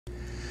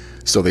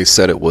So they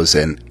said it was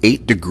an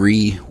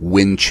 8-degree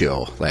wind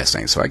chill last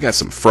night. So I got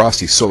some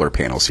frosty solar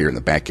panels here in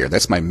the backyard.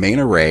 That's my main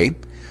array,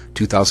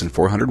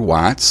 2,400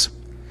 watts.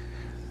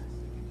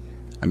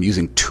 I'm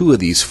using 2 of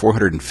these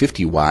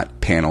 450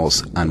 watt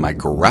panels on my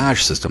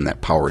garage system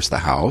that powers the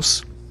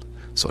house.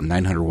 So a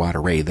 900 watt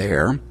array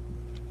there.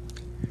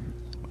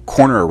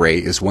 Corner array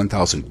is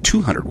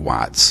 1,200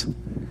 watts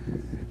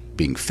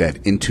being fed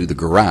into the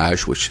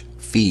garage, which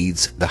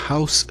feeds the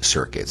house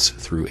circuits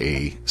through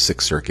a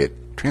 6-circuit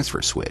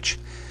transfer switch.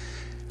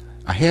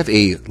 I have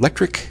a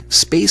electric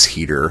space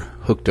heater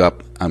hooked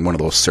up on one of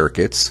those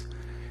circuits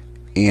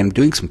and I'm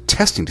doing some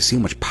testing to see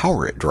how much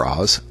power it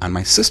draws on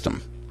my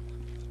system.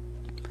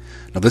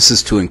 Now this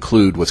is to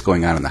include what's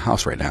going on in the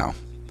house right now.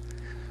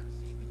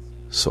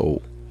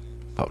 So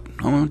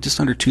about just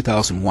under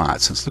 2,000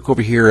 watts. Let's look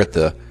over here at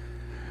the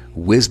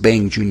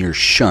Whiz-Bang Junior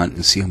shunt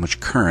and see how much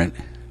current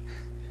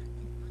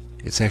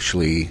it's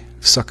actually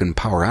sucking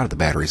power out of the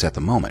batteries at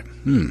the moment.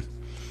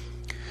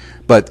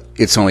 But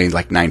it's only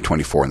like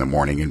 9:24 in the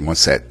morning, and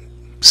once that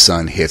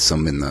sun hits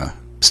them and the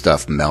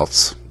stuff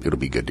melts, it'll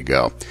be good to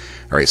go.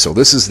 Alright, so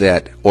this is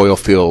that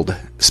oil-filled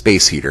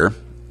space heater.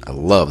 I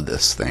love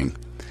this thing.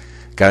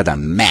 Got it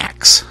on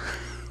max.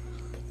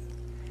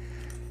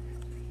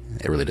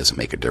 It really doesn't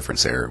make a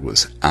difference there. It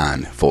was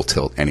on full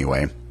tilt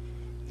anyway.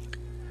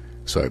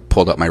 So I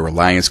pulled up my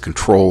Reliance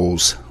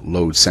Controls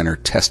load center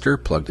tester,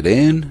 plugged it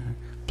in,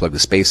 plugged the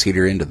space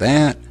heater into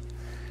that.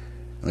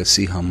 Let's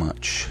see how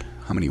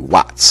many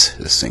watts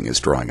this thing is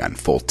drawing on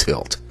full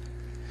tilt.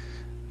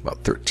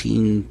 About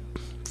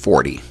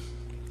 1340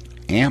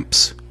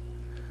 amps,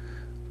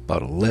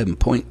 about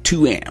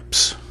 11.2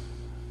 amps.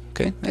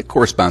 Okay, that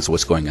corresponds to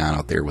what's going on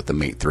out there with the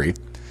Mate 3.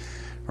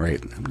 All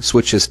right, I'm going to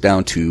switch this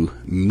down to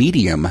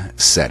medium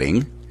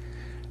setting,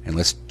 and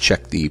let's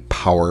check the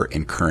power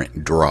and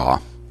current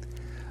draw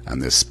on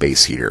this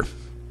space heater.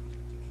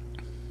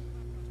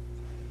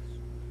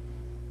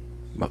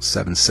 About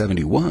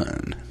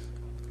 771.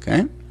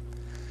 Okay,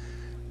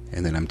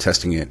 and then I'm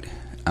testing it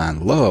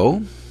on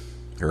low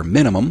or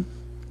minimum,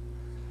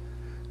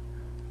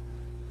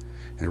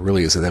 and it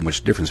really isn't that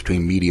much difference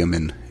between medium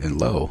and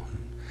low.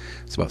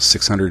 It's about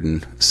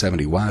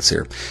 670 watts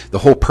here. The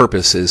whole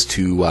purpose is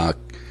to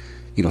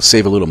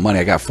save a little money.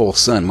 I got full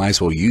sun, might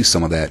as well use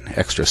some of that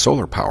extra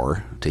solar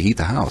power to heat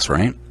the house,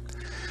 right?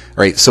 All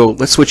right, so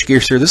let's switch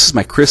gears here. This is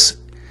my Chris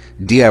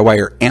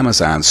DIYer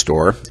Amazon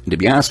store, and to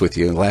be honest with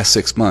you, in the last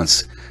 6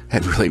 months I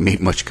hadn't really made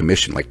much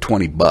commission, like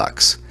 20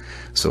 bucks.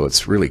 So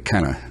it's really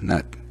kind of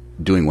not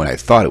doing what I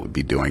thought it would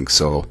be doing.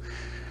 So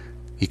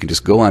you can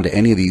just go on to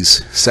any of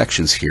these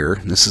sections here,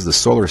 and this is the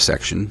solar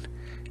section,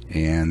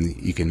 and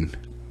you can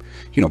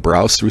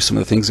browse through some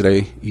of the things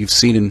that you've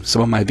seen in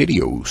some of my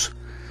videos,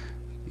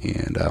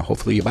 and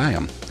hopefully you buy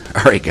them.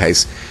 Alright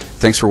guys,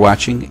 thanks for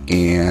watching,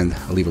 and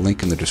I'll leave a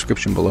link in the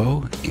description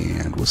below,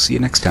 and we'll see you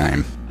next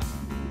time.